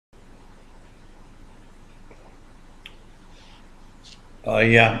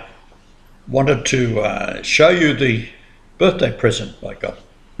I wanted to show you the birthday present I got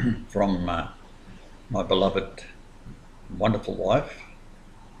from my beloved, wonderful wife,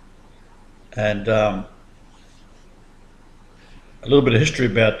 and a little bit of history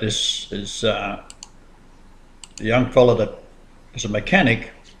about this is the young fella that is a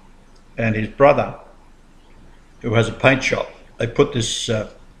mechanic and his brother who has a paint shop. They put this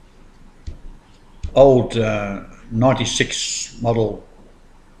old 96 model,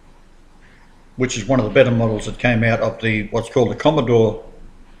 which is one of the better models that came out of the what's called the Commodore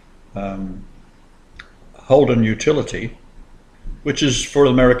Holden utility, which is for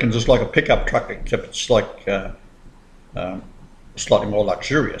Americans it's like a pickup truck, except it's like slightly more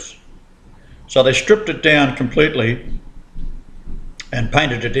luxurious. So they stripped it down completely and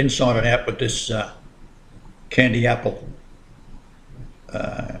painted it inside and out with this candy apple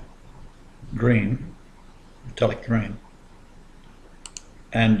green, metallic green.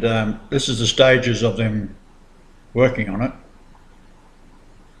 And this is the stages of them working on it.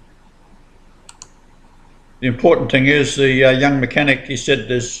 The important thing is the young mechanic, he said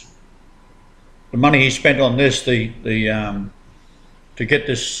there's the money he spent on this, to get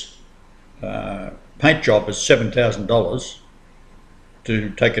this paint job is $7,000 to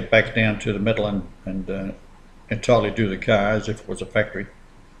take it back down to the metal and entirely do the car as if it was a factory.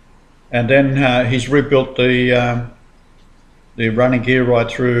 And then he's rebuilt the running gear right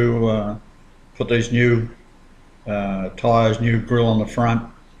through, put these new tyres, new grille on the front,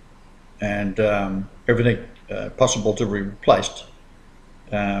 and everything possible to be replaced.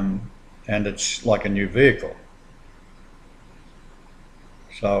 And it's like a new vehicle.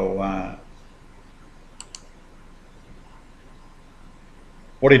 So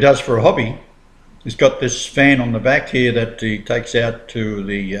what he does for a hobby, he's got this fan on the back here that he takes out to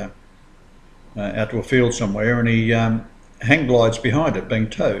the out to a field somewhere, and he hang glides behind it, being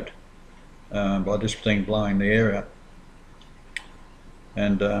towed by this thing blowing the air out.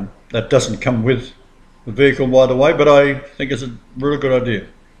 And that doesn't come with the vehicle, by the way, but I think it's a really good idea.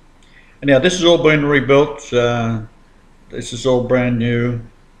 And now this has all been rebuilt. This is all brand new,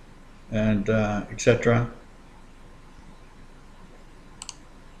 and etc.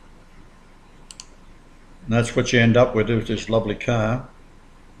 And that's what you end up with this lovely car.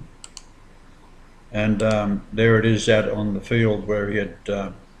 And there it is out on the field where he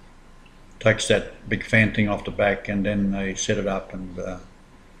had takes that big fan thing off the back, and then they set it up, and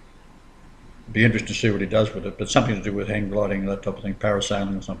be interesting to see what he does with it, but something to do with hang gliding, that type of thing,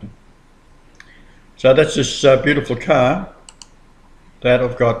 parasailing or something. So that's this beautiful car that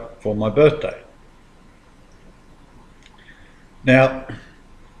I've got for my birthday. Now,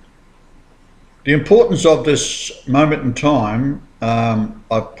 the importance of this moment in time,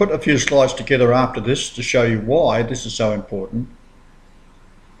 I've put a few slides together after this to show you why this is so important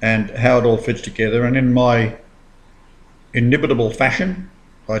and how it all fits together. And in my inimitable fashion,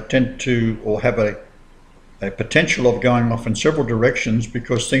 I tend to, or have a potential of going off in several directions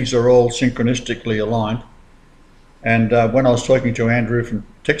because things are all synchronistically aligned. And when I was talking to Andrew from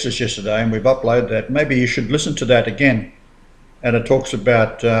Texas yesterday, and we've uploaded that, maybe you should listen to that again. And it talks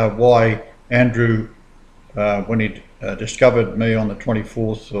about why Andrew, when he discovered me on the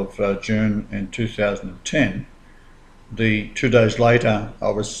 24th of June in 2010, the 2 days later I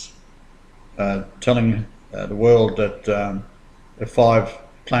was telling the world that the 5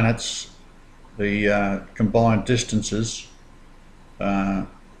 planets, the combined distances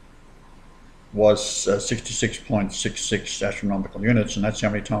was 66.66 astronomical units, and that's how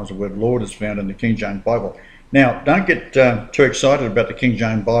many times the word Lord is found in the King James Bible. Now, don't get too excited about the King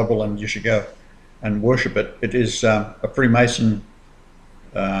James Bible and you should go and worship it. It is a Freemason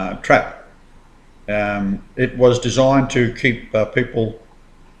trap. It was designed to keep people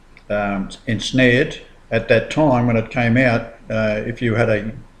ensnared. At that time when it came out, if you had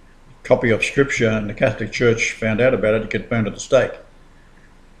a copy of Scripture and the Catholic Church found out about it, you get burned at the stake.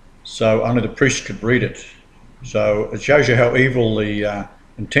 So only the priest could read it. So it shows you how evil the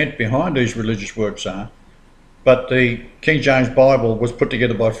intent behind these religious works are. But the King James Bible was put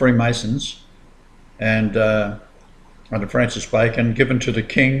together by Freemasons and under Francis Bacon, given to the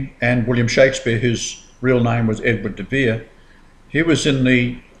King and William Shakespeare, whose real name was Edward de Vere. He was in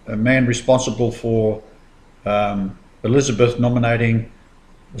the man responsible for Elizabeth nominating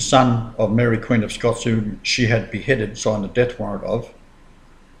the son of Mary Queen of Scots, whom she had beheaded, signed the death warrant of,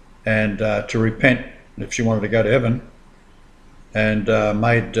 and to repent if she wanted to go to heaven, and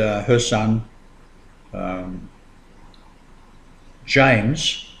made her son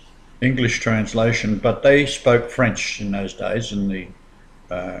James, English translation, but they spoke French in those days in the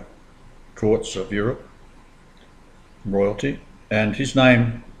courts of Europe, royalty. and his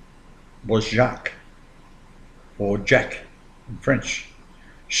name was Jacques, or Jack in French.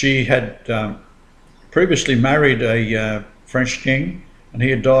 She had previously married a French king, and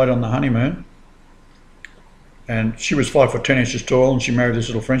he had died on the honeymoon. And she was 5'10" tall, and she married this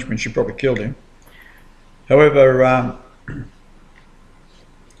little Frenchman. She probably killed him. However,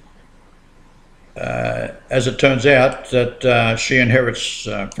 as it turns out, that she inherits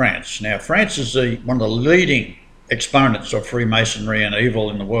France. Now, France is one of the leading exponents of Freemasonry and evil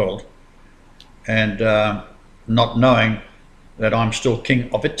in the world, and not knowing that I'm still king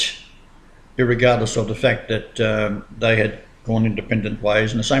of it, irregardless of the fact that they had gone independent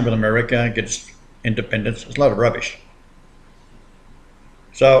ways. And the same with America, gets independence. It's a load of rubbish.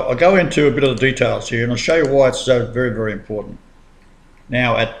 So I'll go into a bit of the details here, and I'll show you why it's so very, very important.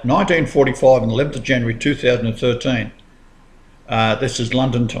 Now, at 1945, on the 11th of January 2013, this is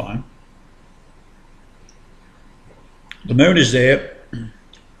London time, the moon is there,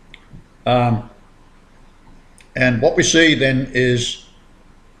 and what we see then is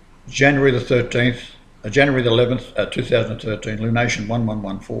January the 13th, January the 11th, 2013, lunation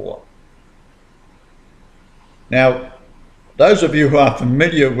 1114. Now, those of you who are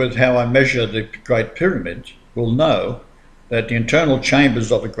familiar with how I measure the Great Pyramid will know that the internal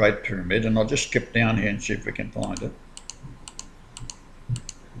chambers of the Great Pyramid, and I'll just skip down here and see if we can find it.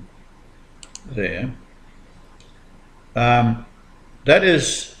 There. That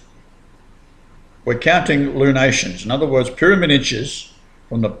is, we're counting lunations. In other words, pyramid inches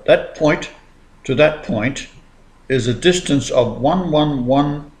from that point to that point is a distance of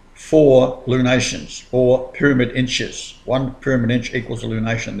 1114 lunations, or pyramid inches. 1 pyramid inch equals a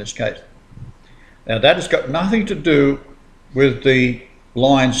lunation in this case. Now, that has got nothing to do with the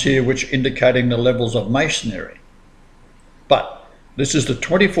lines here which indicating the levels of masonry. But this is the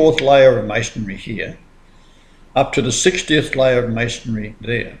 24th layer of masonry here, up to the 60th layer of masonry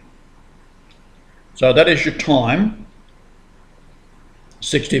there. So that is your time,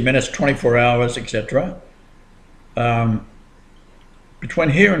 60 minutes, 24 hours, etc. Between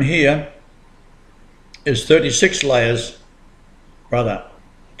here and here is 36 layers, rather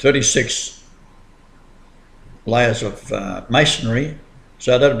 36 layers of masonry,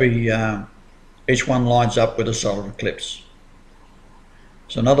 so that'll be each one lines up with a solar eclipse.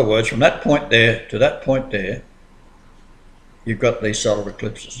 So in other words, from that point there to that point there, you've got these solar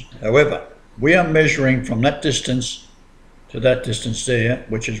eclipses. However, we are measuring from that distance to that distance there,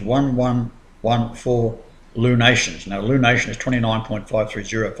 which is 1114 lunations. Now, lunation is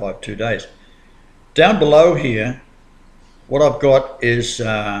 29.53052 days. Down below here, what I've got is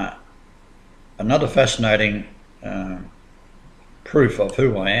another fascinating proof of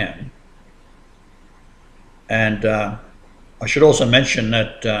who I am. And I should also mention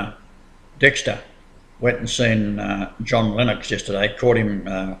that Dexter went and seen John Lennox yesterday, caught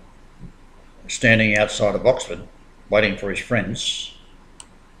him standing outside of Oxford waiting for his friends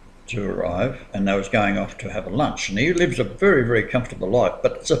to arrive, and they was going off to have a lunch. And he lives a very, very comfortable life,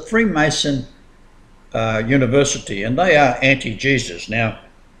 but it's a Freemason university, and they are anti-Jesus. Now,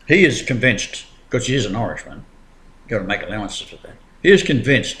 he is convinced, because he is an Irishman, you've got to make allowances for that. He is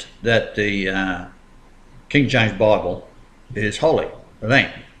convinced that the King James Bible is holy. It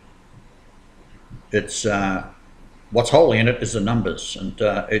ain't. It's what's holy in it is the numbers, and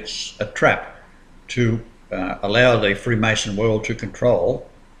it's a trap to allow the Freemason world to control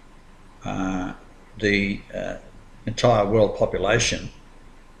the entire world population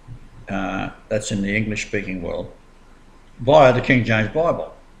that's in the English-speaking world via the King James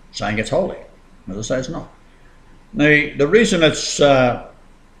Bible, saying it's holy. As I say, it's not. The reason it's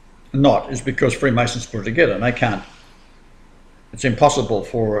not is because Freemasons put it together, and they can't. It's impossible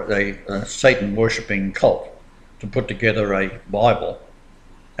for a Satan-worshipping cult to put together a Bible,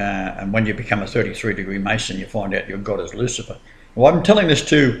 and when you become a 33-degree Mason, you find out your God is Lucifer. Well, I'm telling this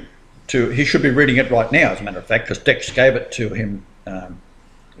to he should be reading it right now, as a matter of fact, because Dex gave it to him.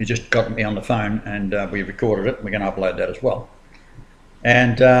 He just got me on the phone, and we recorded it. We're going to upload that as well.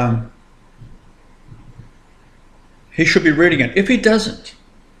 And he should be reading it. If he doesn't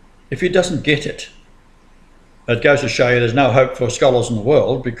get it, it goes to show you there's no hope for scholars in the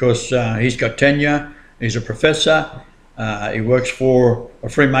world, because he's got tenure, he's a professor, he works for a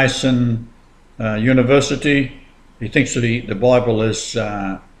Freemason university. He thinks that the Bible is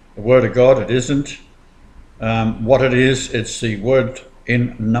the Word of God. It isn't. What it is, it's the word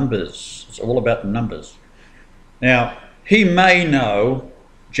in numbers. It's all about numbers. Now, he may know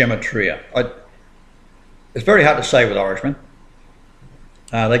gematria. It's very hard to say with Irishmen.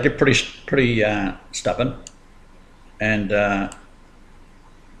 They get pretty stubborn. And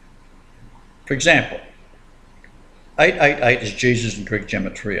for example, 888 is Jesus in Greek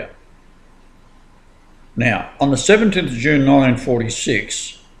gematria. Now, on the 17th of June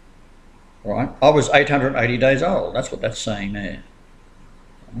 1946, right, I was 880 days old. That's what that's saying there.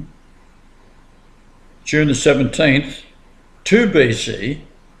 June the 17th, 2 BC,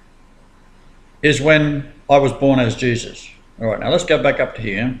 is when I was born as Jesus. All right, now let's go back up to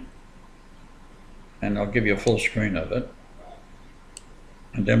here, and I'll give you a full screen of it,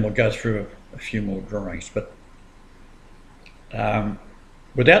 and then we'll go through a few more drawings. But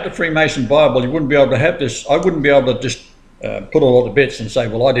without the Freemason Bible, you wouldn't be able to have this. I wouldn't be able to just put all the bits and say,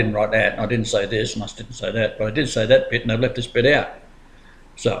 well, I didn't write that, and I didn't say this, and I didn't say that, but I did say that bit, and I left this bit out.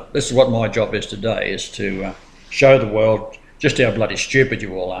 So this is what my job is today, is to show the world just how bloody stupid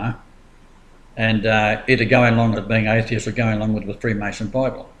you all are, and either going along with being atheist or going along with the Freemason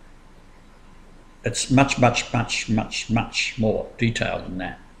Bible. It's much, much, much, much, much more detailed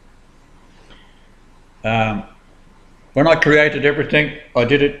than that. When I created everything, I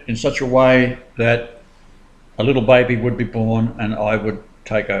did it in such a way that a little baby would be born and I would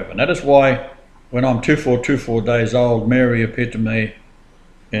take over. And that is why when I'm 24 days old, Mary appeared to me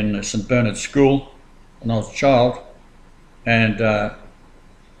in St. Bernard's School when I was a child, and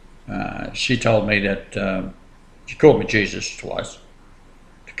she told me that she called me Jesus twice,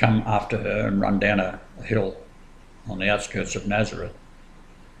 to come after her and run down a hill on the outskirts of Nazareth.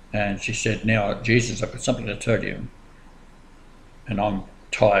 And she said, now, Jesus, I've got something to tell you. And I'm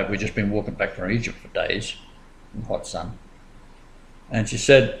tired. We've just been walking back from Egypt for days in the hot sun. And she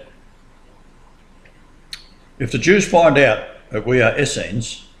said, if the Jews find out that we are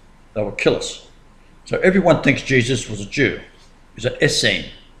Essenes, they will kill us. So everyone thinks Jesus was a Jew. He's an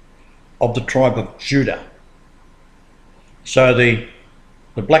Essene of the tribe of Judah. So the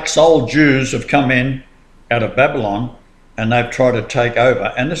black-souled Jews have come in out of Babylon, and they've tried to take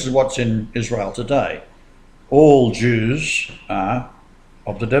over. And this is what's in Israel today. All Jews are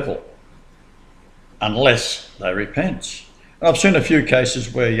of the devil, unless they repent. And I've seen a few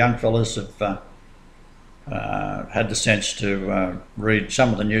cases where young fellas have had the sense to read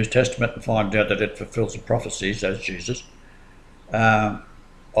some of the New Testament and find out that it fulfills the prophecies, as Jesus,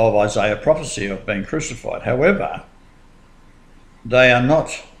 of Isaiah prophecy of being crucified. However, they are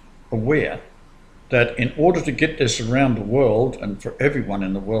not aware that in order to get this around the world and for everyone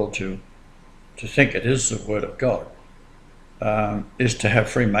in the world to think it is the word of God, is to have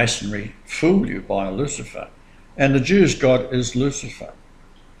Freemasonry fool you by Lucifer. And the Jews' God is Lucifer.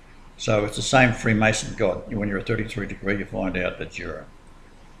 So it's the same Freemason God. When you're a 33 degree, you find out that your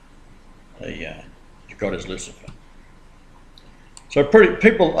God is Lucifer. So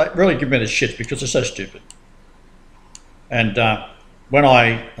people really give me the shit because they're so stupid. And when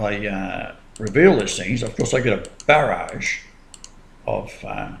I reveal these things, of course I get a barrage of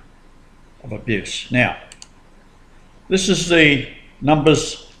abuse. Now, this is the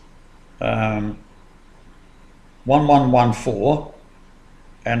numbers 1114,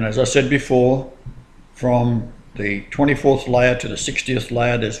 and as I said before, from the 24th layer to the 60th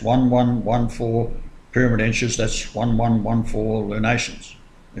layer, there's 1114 pyramid inches. That's 1114 lunations.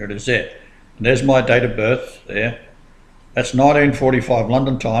 There it is there. And there's my date of birth there. That's 1945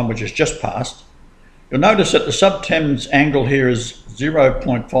 London time, which is just passed. You'll notice that the sub-Thames angle here is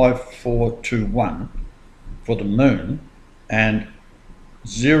 0.5421 for the moon and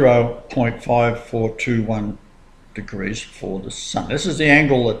 0.5421 degrees for the sun. This is the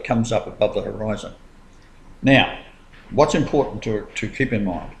angle that comes up above the horizon. Now, what's important to keep in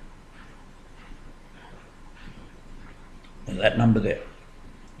mind is that number there.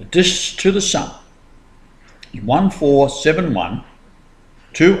 The distance to the sun is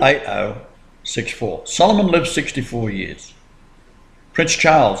 1471,280,64. Solomon lived 64 years. Prince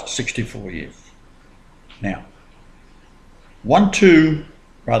Charles, 64 years. Now,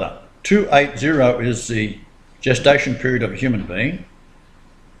 280 is the gestation period of a human being.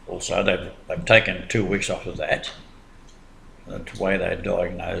 Also, they've taken 2 weeks off of that, the way they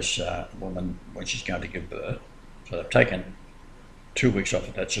diagnose a woman when she's going to give birth. So they've taken 2 weeks off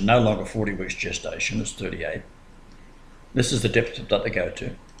of that. So no longer 40 weeks gestation, it's 38. This is the depth that they go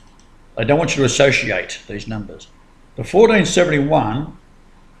to. They don't want you to associate these numbers. The 1471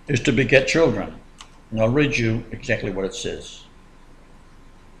 is to beget children. And I'll read you exactly what it says.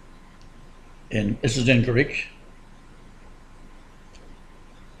 This is in Greek.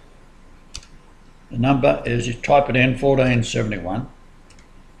 The number is, you type it in, 1471.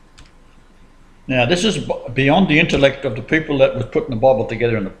 Now, this is beyond the intellect of the people that was putting the Bible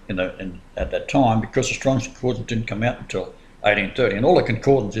together at that time, because the Strong's Concordance didn't come out until 1830. And all a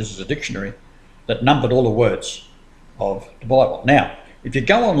concordance is a dictionary that numbered all the words of the Bible. Now, if you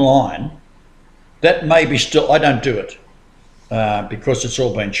go online That may be still, I don't do it because it's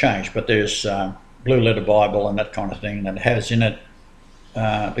all been changed, but there's Blue Letter Bible and that kind of thing that has in it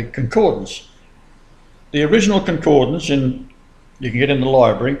the concordance. The original concordance, you can get in the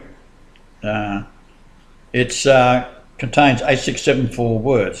library, it contains 8674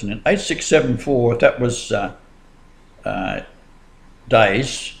 words, and in 8674, that was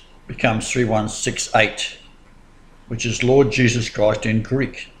days, becomes 3168, which is Lord Jesus Christ in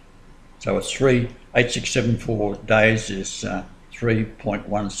Greek. So it's 8674 days is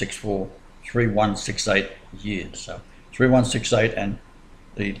 3.164, 3168 years. So 3168, and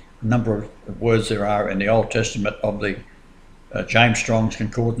the number of words there are in the Old Testament of the James Strong's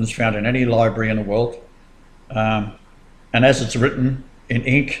Concordance found in any library in the world. And as it's written in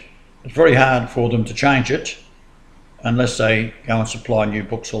ink, it's very hard for them to change it unless they go and supply new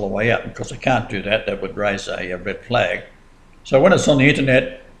books all the way up, because they can't do that. That would raise a red flag. So when it's on the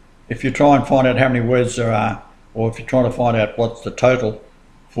internet, if you try and find out how many words there are, or if you're trying to find out what's the total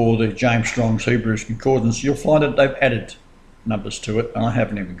for the James Strong's Hebrews Concordance, you'll find that they've added numbers to it, and I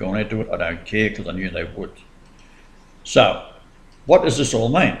haven't even gone into it. I don't care, because I knew they would. So, what does this all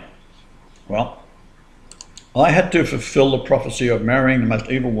mean? Well, I had to fulfill the prophecy of marrying the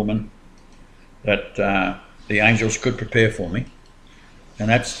most evil woman that the angels could prepare for me, and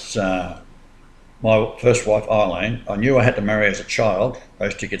that's my first wife, Eileen. I knew I had to marry as a child. I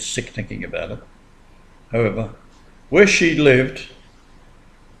used to get sick thinking about it. However, where she lived,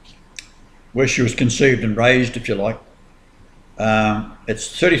 where she was conceived and raised, if you like,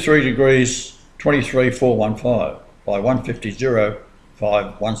 it's 33 degrees 23,415 by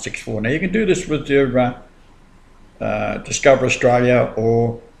 150.05,164. Now you can do this with your Discover Australia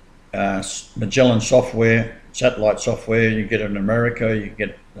or Magellan software, satellite software. You get it in America, you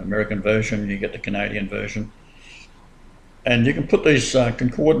get the American version, you get the Canadian version, and you can put these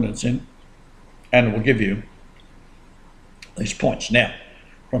concordance in, and it will give you these points. Now,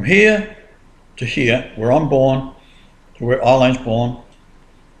 from here to here, where I'm born, to where Eileen's born,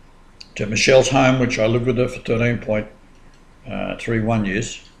 to Michelle's home, which I lived with her for 13.31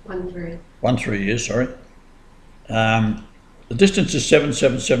 years. 13 years, sorry. The distance is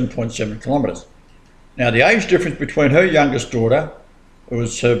 777.7 kilometres. Now, the age difference between her youngest daughter, it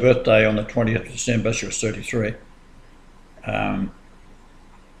was her birthday on the 20th of December, she was 33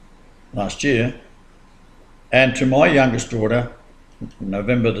 last year, and to my youngest daughter,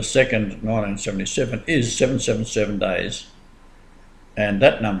 November the 2nd, 1977, is 777 days. And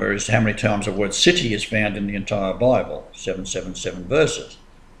that number is how many times the word city is found in the entire Bible, 777 verses.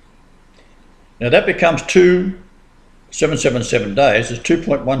 Now that becomes 777 days is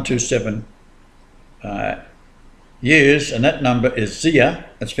 2.127 years, and that number is Zia.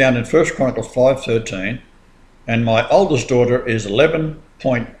 It's found in 1 Chronicles 5:13, and my oldest daughter is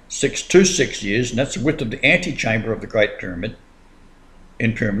 11.626 years, and that's the width of the antechamber of the Great Pyramid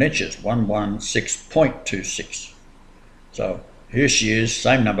in pyramid inches, 116.26. So here she is,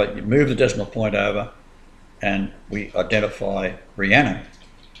 same number. You move the decimal point over, and we identify Rhiannon,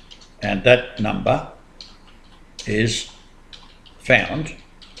 and that number is found.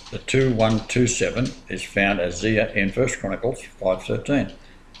 The 2127 is found as Zia in 1 Chronicles 5:13.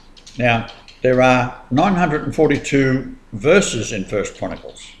 Now, there are 942 verses in 1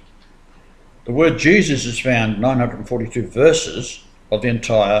 Chronicles. The word Jesus is found 942 verses of the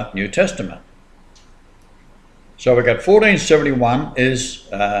entire New Testament. So we've got 1471 is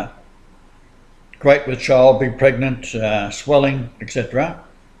great with child, be pregnant, swelling, etc.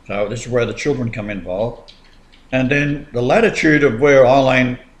 So this is where the children come involved. And then the latitude of where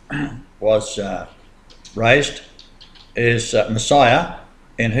Eileen was raised is Messiah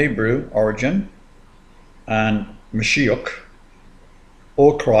in Hebrew origin, and Mashiach,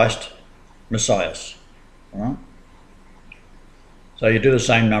 or Christ, Messias. All right? So you do the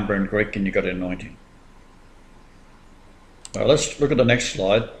same number in Greek and you got anointing. Well, let's look at the next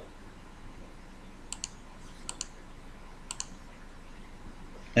slide.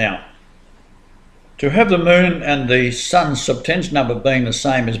 Now, to have the moon and the sun's subtends number being the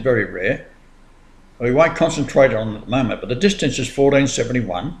same is very rare. We won't concentrate on it at the moment, but the distance is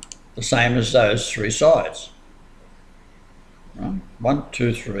 1471, the same as those three sides. Right? 1,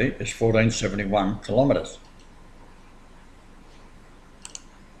 2, 3 is 1471 kilometres.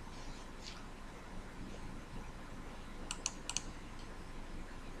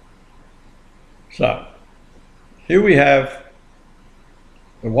 So, here we have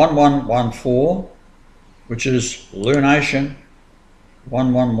the 1114, which is lunation,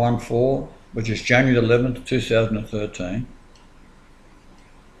 1114, which is January 11th, 2013.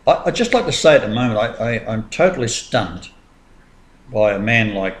 I'd just like to say at the moment, I'm totally stunned by a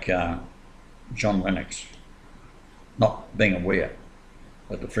man like John Lennox, not being aware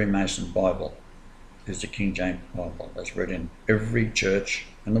that the Freemason Bible is the King James Bible that's read in every church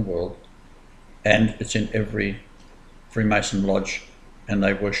in the world, and it's in every Freemason lodge, and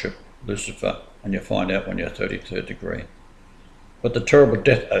they worship Lucifer, and you'll find out when you're 33rd degree. But the terrible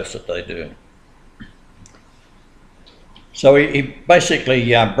death oaths that they do. So he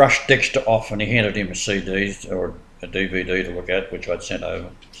basically brushed Dexter off, and he handed him a CD or a DVD to look at, which I'd sent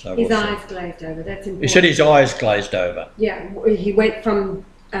over. So his eyes glazed over, that's important. He said his eyes glazed over. Yeah, he went from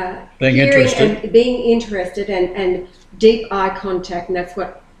being interested and deep eye contact, and that's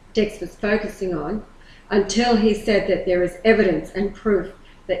what Dex was focusing on, until he said that there is evidence and proof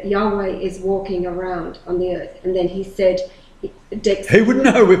that Yahweh is walking around on the earth. And then he said, Dex... He would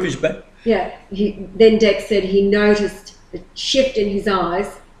know if he's back. Yeah, then Dex said he noticed a shift in his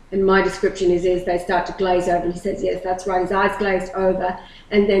eyes, and my description is they start to glaze over, and he says, yes, that's right, his eyes glazed over,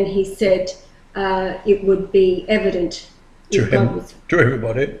 and then he said it would be evident to him, to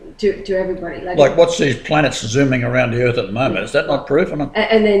everybody. To everybody. Like what's these planets zooming around the Earth at the moment? Is that not proof?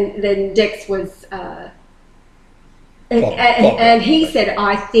 And then Dex was... and he said,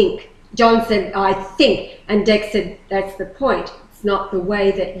 I think. John said, I think. And Dex said, that's the point. It's not the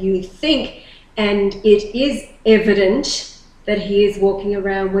way that you think. And it is evident that he is walking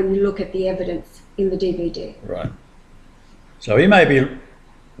around when you look at the evidence in the DVD. Right. So he may be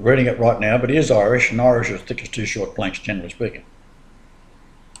reading it right now, but he is Irish, and Irish is thick as two short planks, generally speaking.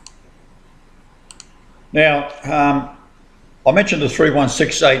 Now, I mentioned the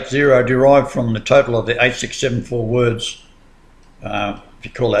 31680 derived from the total of the 8674 words. If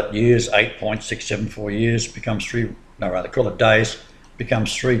you call that years, 8.674 years becomes call it days,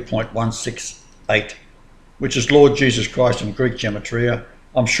 becomes 3.168, which is Lord Jesus Christ in Greek gematria.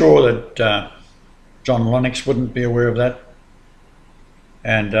 I'm sure that John Lennox wouldn't be aware of that.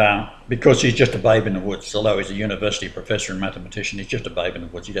 And because he's just a babe in the woods, although he's a university professor and mathematician, he's just a babe in the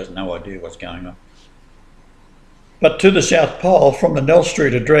woods. He has no idea what's going on. But to the South Pole, from the Nell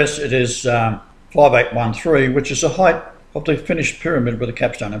Street address, it is 5813, which is the height of the finished pyramid with the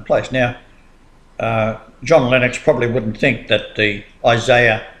capstone in place. Now, John Lennox probably wouldn't think that the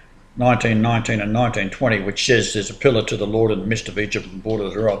Isaiah 19:19 and 19:20, which says there's a pillar to the Lord in the midst of Egypt and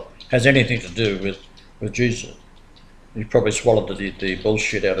borders thereof, has anything to do with Jesus. He probably swallowed the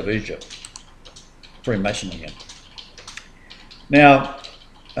bullshit out of Egypt. Freemason again. Now,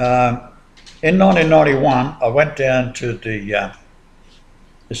 in 1991, I went down to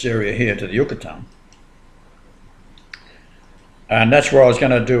this area here, to the Yucatan, and that's where I was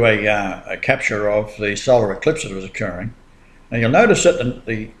going to do a capture of the solar eclipse that was occurring. Now you'll notice that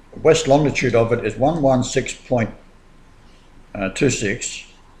the west longitude of it is 116.26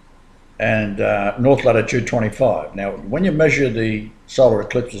 and north latitude 25. Now when you measure the solar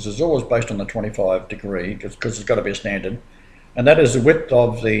eclipses, it's always based on the 25 degree because it's got to be a standard, and that is the width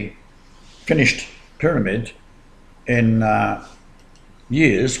of the finished pyramid in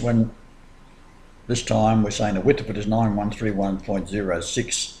years, when this time we're saying the width of it is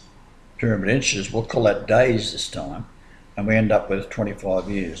 9131.06 pyramid inches. We'll call that days this time, and we end up with 25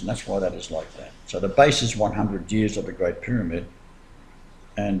 years, and that's why that is like that. So the base is 100 years of the Great Pyramid,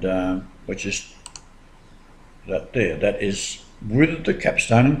 and which is that there. That is with the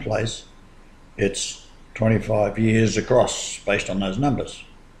capstone in place. It's 25 years across based on those numbers.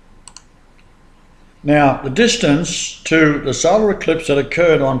 Now, the distance to the solar eclipse that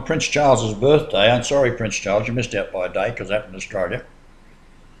occurred on Prince Charles's birthday, I'm sorry Prince Charles, you missed out by a day because that happened in Australia,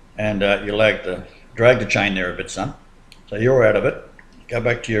 and you drag the chain there a bit, son. So you're out of it. Go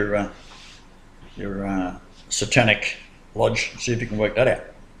back to your satanic lodge and see if you can work that out.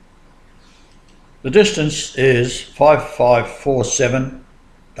 The distance is 5547,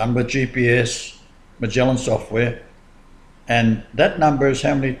 done with GPS, Magellan software, and that number is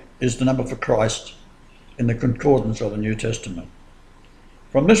is the number for Christ in the concordance of the New Testament.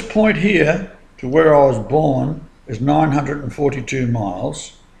 From this point here to where I was born is 942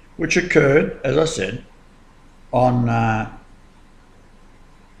 miles, which occurred, as I said, on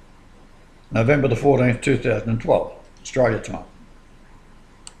November the 14th, 2012, Australia time.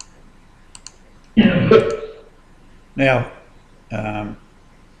 Now,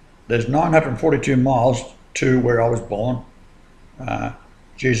 there's 942 miles to where I was born,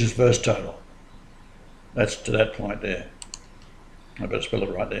 Jesus verse total. That's to that point there. I better spell it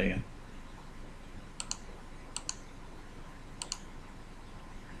right there again.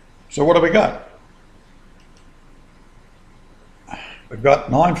 So what have we got? We've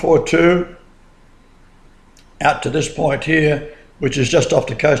got 942 out to this point here, which is just off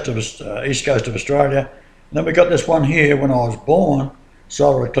the coast of east coast of Australia. And then we got this one here when I was born,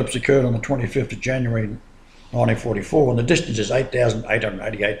 solar eclipse occurred on the 25th of January 1944, and the distance is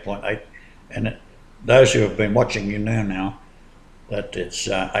 8,888.8. And those who have been watching, you know now that it's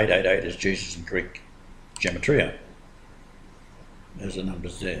 888 is Jesus in Greek gematria. There's the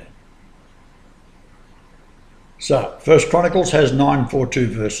numbers there. So, First Chronicles has 942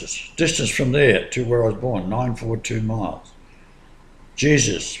 verses. Distance from there to where I was born, 942 miles.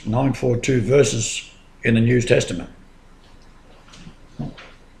 Jesus, 942 verses in the New Testament.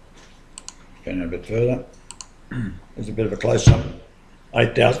 Going a bit further. There's a bit of a close-up.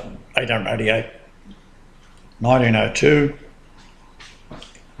 8,888. 1902.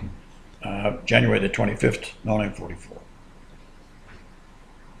 January the 25th, 1944.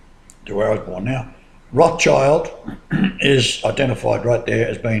 To where I was born now. Rothschild is identified right there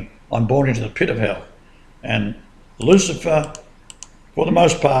as being, I'm born into the pit of hell. And Lucifer, for the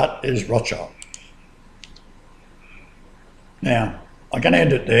most part, is Rothschild. Now, I'm going to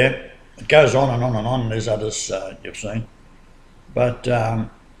end it there. It goes on and on and on. There's others you've seen. But I'm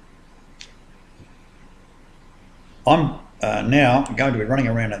now going to be running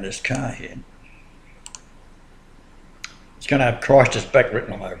around in this car here. It's going to have Christ is back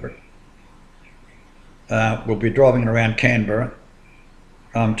written all over it. We'll be driving around Canberra.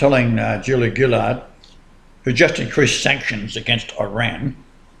 I'm telling Julia Gillard, who just increased sanctions against Iran,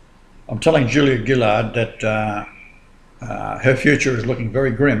 I'm telling Julia Gillard that her future is looking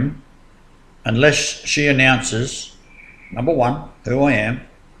very grim unless she announces, number one, who I am,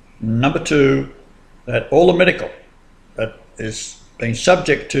 number two, that all the medical that is being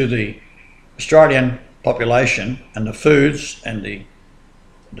subject to the Australian population and the foods and the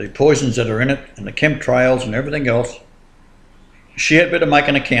poisons that are in it and the chemtrails and everything else, she had better make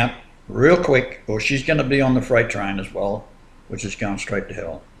an account real quick, or she's going to be on the freight train as well, which is going straight to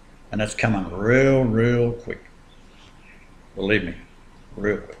hell. And it's coming real quick. Believe me,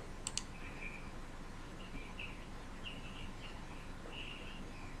 real quick.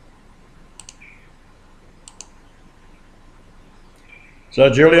 So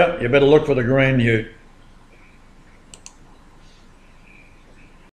Julia, you better look for the green, you